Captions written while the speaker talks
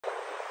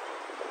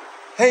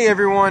Hey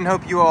everyone,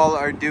 hope you all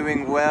are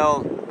doing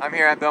well. I'm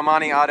here at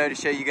Belmonte Auto to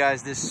show you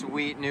guys this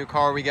sweet new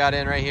car we got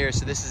in right here.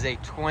 So this is a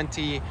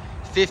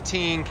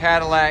 2015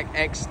 Cadillac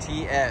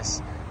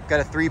XTS. Got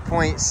a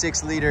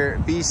 3.6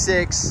 liter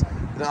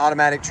V6 with an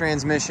automatic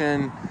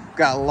transmission.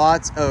 Got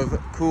lots of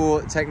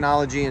cool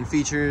technology and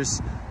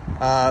features.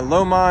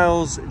 Low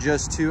miles,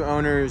 just 2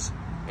 owners,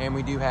 and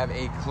we do have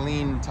a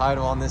clean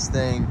title on this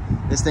thing.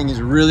 This thing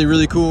is really,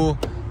 really cool.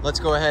 Let's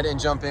go ahead and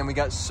jump in. We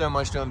got so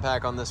much to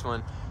unpack on this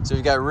one. So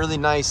we've got really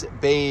nice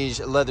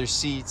beige leather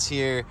seats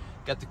here.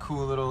 Got the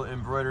cool little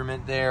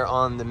embroiderment there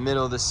on the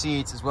middle of the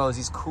seats, as well as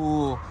these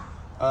cool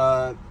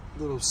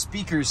little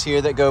speakers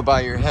here that go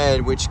by your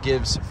head, which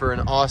gives for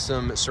an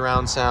awesome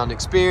surround sound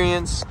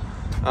experience.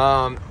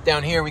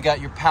 Down here we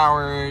got your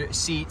power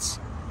seats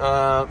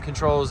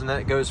controls, and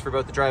that goes for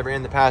both the driver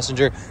and the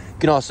passenger. You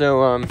can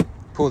also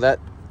pull that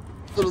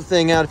little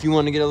thing out if you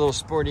want to get a little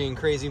sporty and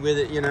crazy with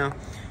it, you know.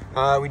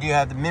 We do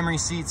have the memory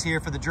seats here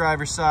for the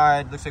driver's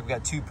side. Looks like we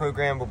got 2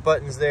 programmable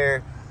buttons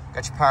there.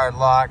 Got your powered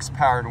locks,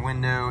 powered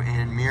window,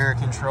 and mirror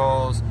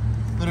controls.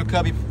 Little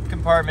cubby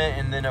compartment,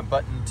 and then a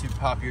button to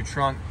pop your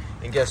trunk.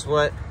 And guess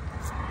what?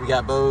 We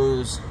got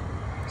Bose.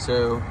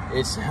 So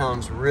it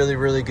sounds really,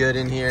 really good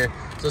in here.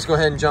 So let's go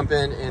ahead and jump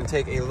in and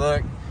take a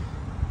look.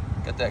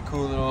 Got that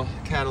cool little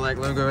Cadillac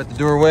logo at the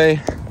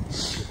doorway.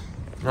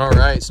 All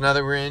right, so now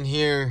that we're in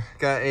here,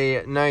 got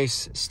a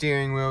nice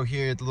steering wheel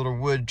here, the little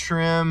wood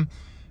trim.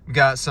 We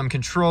got some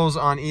controls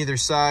on either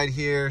side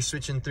here,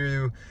 switching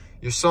through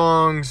your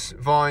songs,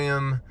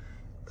 volume,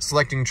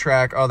 selecting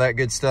track, all that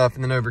good stuff.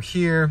 And then over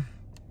here,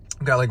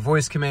 we've got like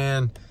voice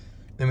command.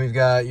 Then we've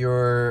got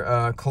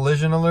your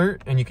collision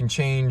alert, and you can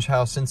change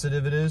how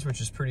sensitive it is,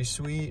 which is pretty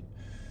sweet.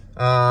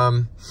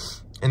 And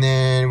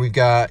then we've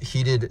got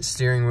heated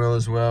steering wheel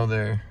as well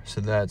there.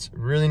 So that's a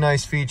really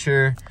nice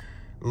feature.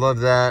 Love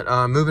that.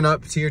 Moving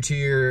up to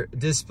your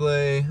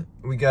display,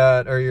 we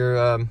got, or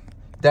your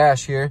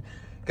dash here.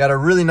 Got a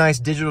really nice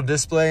digital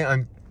display.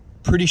 I'm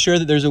pretty sure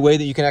that there's a way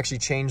that you can actually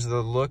change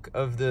the look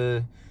of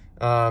the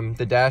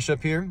dash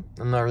up here.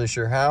 I'm not really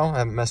sure how. I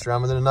haven't messed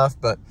around with it enough,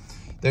 but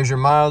there's your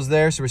miles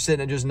there. So we're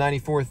sitting at just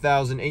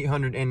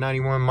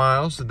 94,891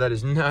 miles. So that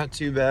is not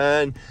too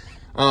bad.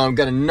 Got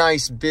a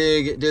nice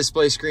big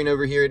display screen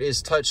over here. It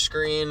is touch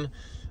screen.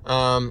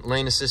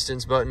 Lane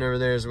assistance button over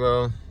there as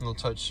well. Little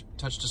touch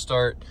to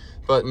start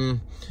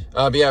button.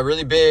 But yeah,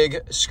 really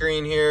big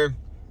screen here.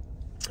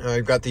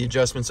 You've got the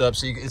adjustments up,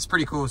 so it's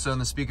pretty cool. So in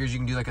the speakers, you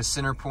can do like a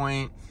center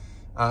point,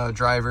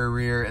 driver,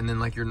 rear, and then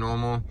like your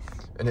normal,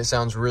 and it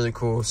sounds really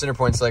cool. Center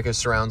point's like a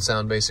surround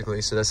sound basically,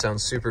 so that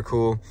sounds super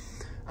cool.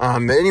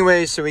 But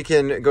anyway, so we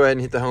can go ahead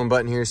and hit the home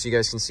button here so you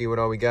guys can see what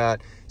all we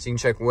got. So you can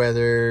check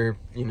weather,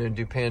 you know,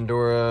 do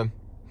Pandora.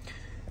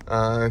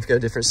 We've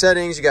got different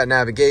settings. You got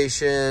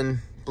navigation,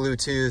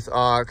 Bluetooth,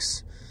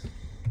 aux,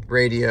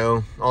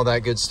 radio, all that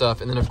good stuff.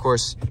 And then of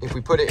course, if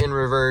we put it in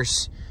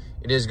reverse,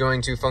 it is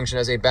going to function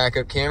as a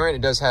backup camera, and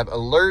it does have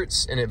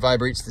alerts, and it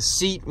vibrates the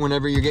seat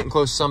whenever you're getting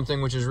close to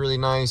something, which is really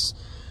nice.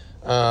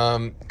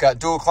 Got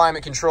dual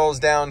climate controls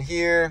down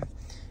here,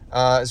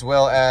 as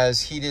well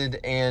as heated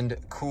and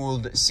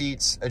cooled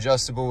seats,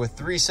 adjustable with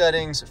 3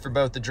 settings for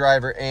both the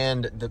driver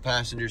and the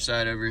passenger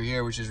side over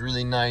here, which is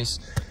really nice.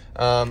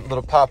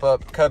 Little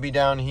pop-up cubby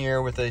down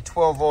here with a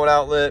 12-volt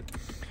outlet.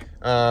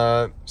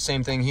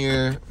 Same thing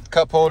here,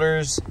 cup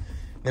holders.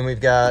 Then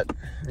we've got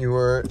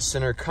your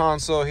center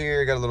console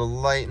here, got a little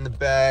light in the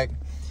back.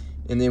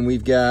 And then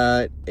we've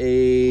got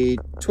a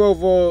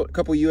 12-volt,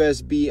 couple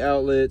USB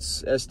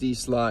outlets, SD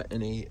slot,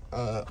 and a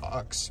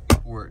aux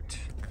port.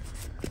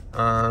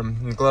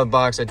 The glove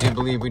box, I do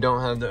believe we don't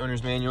have the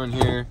owner's manual in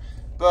here,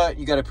 but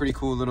you got a pretty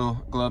cool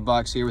little glove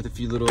box here with a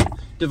few little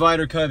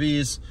divider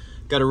cubbies.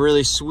 Got a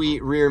really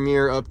sweet rear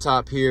mirror up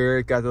top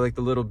here. Got the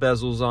little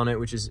bezels on it,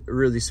 which is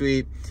really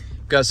sweet.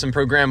 Got some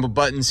programmable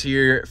buttons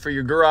here for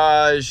your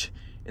garage.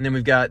 And then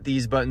we've got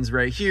these buttons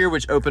right here,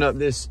 which open up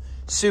this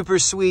super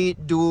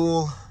sweet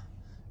dual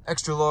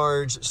extra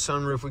large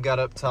sunroof we got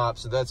up top.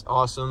 So that's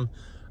awesome.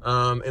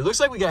 It looks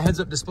like we got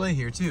heads-up display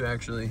here too,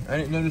 actually. I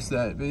didn't notice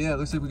that, but yeah, it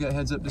looks like we got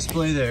heads-up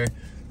display there.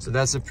 So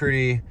that's a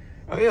pretty,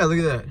 oh yeah, look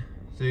at that.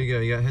 There you go,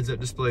 you got heads-up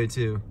display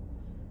too.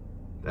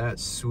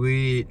 That's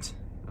sweet.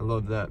 I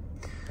love that.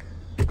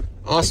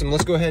 Awesome,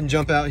 let's go ahead and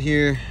jump out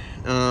here.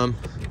 Got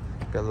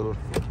a little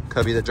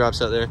cubby that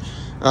drops out there.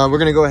 We're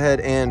gonna go ahead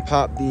and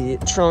pop the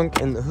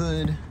trunk and the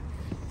hood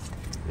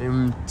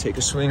and take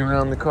a swing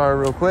around the car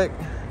real quick.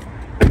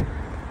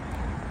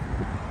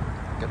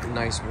 Got the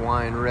nice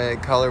wine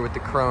red color with the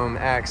chrome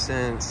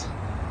accents.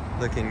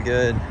 Looking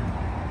good.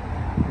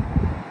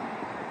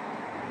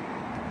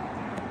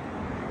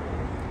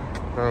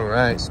 All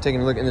right, so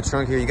taking a look in the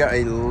trunk here, you got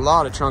a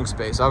lot of trunk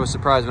space. I was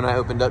surprised when I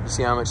opened up to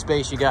see how much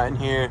space you got in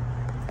here.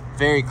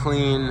 Very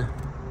clean,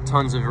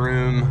 tons of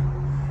room.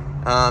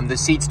 The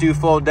seats do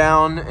fold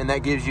down, and that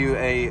gives you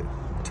a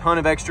ton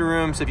of extra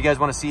room. So if you guys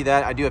want to see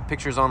that, I do have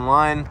pictures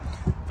online.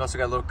 I've also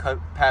got a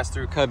little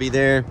pass-through cubby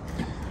there.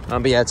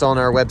 But yeah, it's all on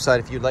our website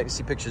if you'd like to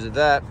see pictures of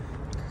that.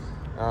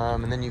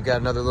 And then you've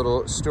got another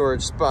little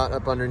storage spot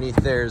up underneath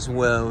there as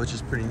well, which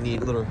is pretty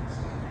neat, little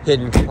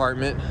hidden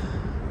compartment.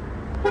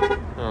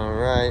 All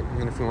right,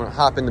 and then if we want to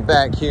hop in the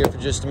back here for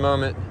just a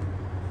moment,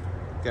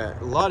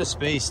 got a lot of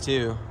space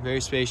too.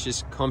 Very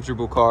spacious,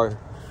 comfortable car.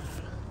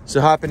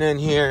 So hopping in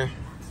here,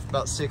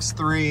 about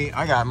 6'3".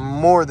 I got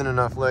more than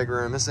enough leg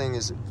room. This thing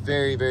is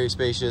very, very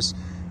spacious.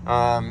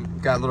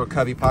 Got little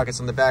cubby pockets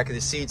on the back of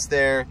the seats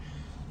there.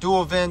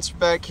 Dual vents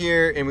back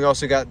here, and we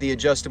also got the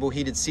adjustable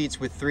heated seats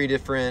with 3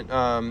 different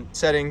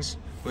settings,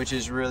 which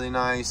is really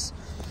nice.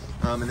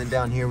 And then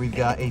down here we've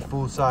got a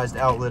full-sized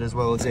outlet as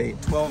well as a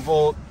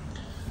 12-volt.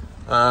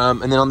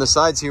 And then on the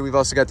sides here we've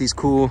also got these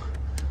cool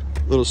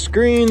little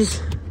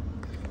screens,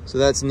 so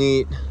that's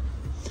neat.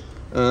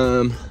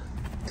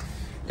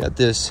 Got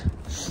this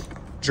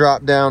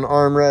drop-down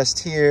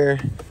armrest here,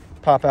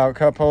 pop-out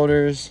cup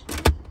holders,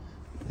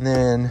 and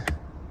then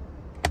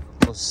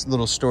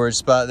little storage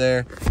spot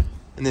there.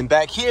 And then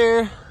back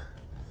here,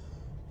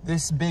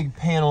 this big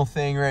panel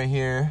thing right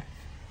here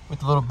with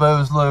the little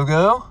Bose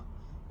logo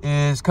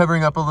is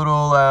covering up a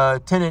little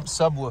 10-inch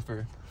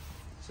subwoofer.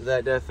 So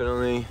that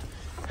definitely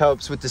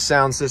helps with the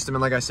sound system.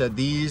 And like I said,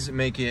 these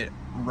make it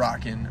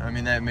rocking. I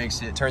mean, that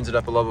makes it, turns it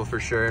up a level for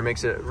sure. It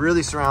makes it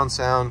really surround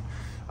sound.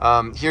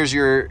 Here's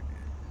your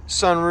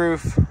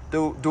sunroof,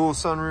 dual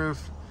sunroof.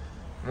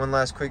 One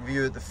last quick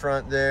view at the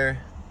front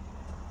there.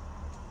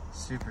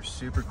 Super,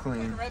 super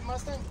clean. Red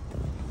Mustang?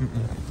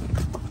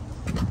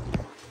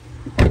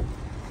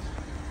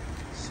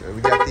 So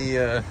we got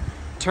the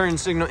turn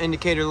signal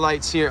indicator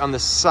lights here on the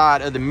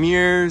side of the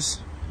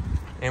mirrors.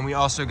 And we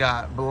also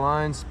got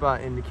blind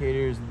spot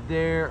indicators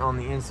there on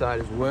the inside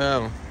as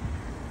well.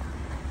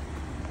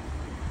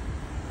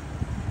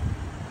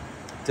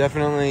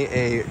 Definitely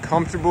a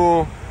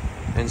comfortable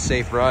and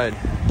safe ride.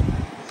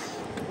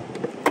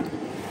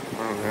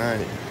 All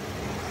right.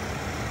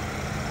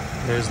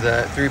 There's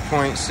that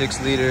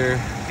 3.6 liter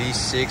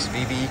V6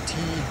 VVT.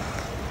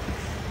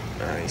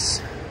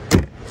 Nice.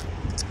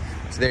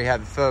 So there you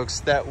have it, folks.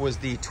 That was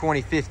the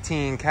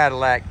 2015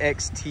 Cadillac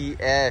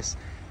XTS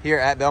here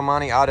at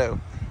Belmonte Auto.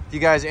 If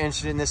you guys are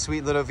interested in this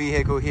sweet little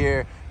vehicle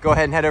here, go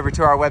ahead and head over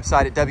to our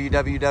website at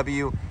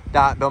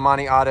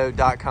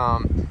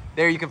www.belmonteauto.com.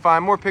 There you can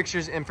find more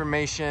pictures,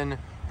 information,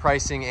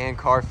 pricing, and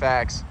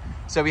Carfax.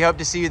 So we hope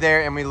to see you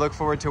there, and we look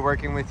forward to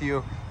working with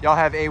you. Y'all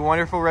have a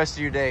wonderful rest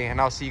of your day,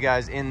 and I'll see you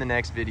guys in the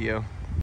next video.